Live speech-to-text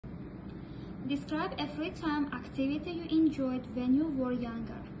Describe a free time activity you enjoyed when you were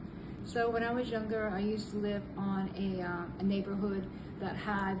younger. So when I was younger, I used to live on a neighborhood that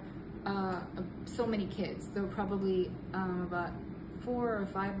had so many kids. There were probably about 4 or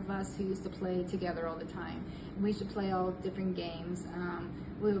 5 of us who used to play together all the time. We used to play all different games.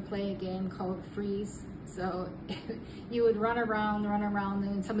 We would play a game called Freeze. So you would run around,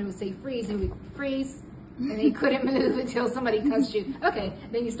 and somebody would say freeze, and you would freeze, and you couldn't move until somebody touched you. Okay,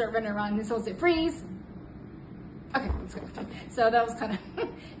 then you start running around, and someone would say freeze. Okay, let's go. So that was kind of,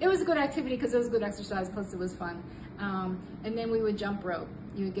 it was a good activity because it was good exercise, plus it was fun. And then we would jump rope.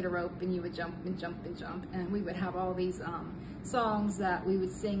 You would get a rope and you would jump and jump and jump. And we would have all these songs that we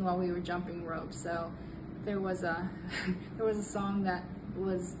would sing while we were jumping rope. So there was a song that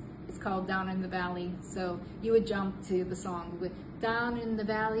it's called Down in the Valley. So you would jump to the song with down in the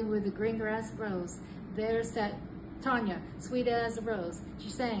valley where the green grass grows. There's that Tanya, sweet as a rose. She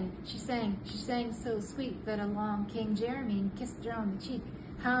sang so sweet that along came Jeremy and kissed her on the cheek.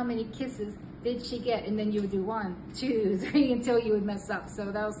 How many kisses did she get? And then you would do 1, 2, 3 until you would mess up. So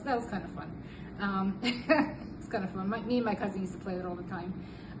that was kind of fun. It's kind of fun. Me and my cousin used to play that all the time.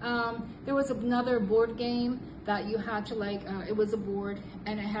 There was another board game that you had to it was a board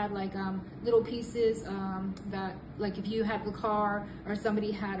and it had little pieces that if you had the car or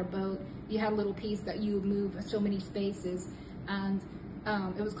somebody had a boat, you had a little piece that you would move so many spaces, and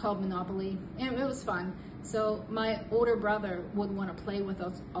it was called Monopoly, and it was fun. So my older brother would want to play with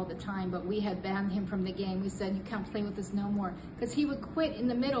us all the time, but we had banned him from the game. We said, you can't play with us no more, because he would quit in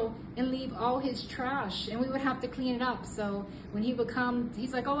the middle and leave all his trash, and we would have to clean it up. So when he would come,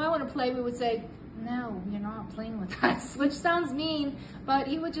 he's like, oh, I want to play. We would say, no, you're not playing with us, which sounds mean, but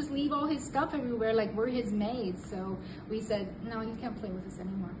he would just leave all his stuff everywhere like we're his maids. So we said, no, you can't play with us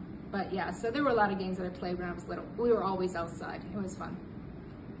anymore. But yeah, so there were a lot of games that I played when I was little. We were always outside. It was fun.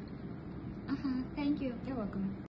 Thank you. You're welcome.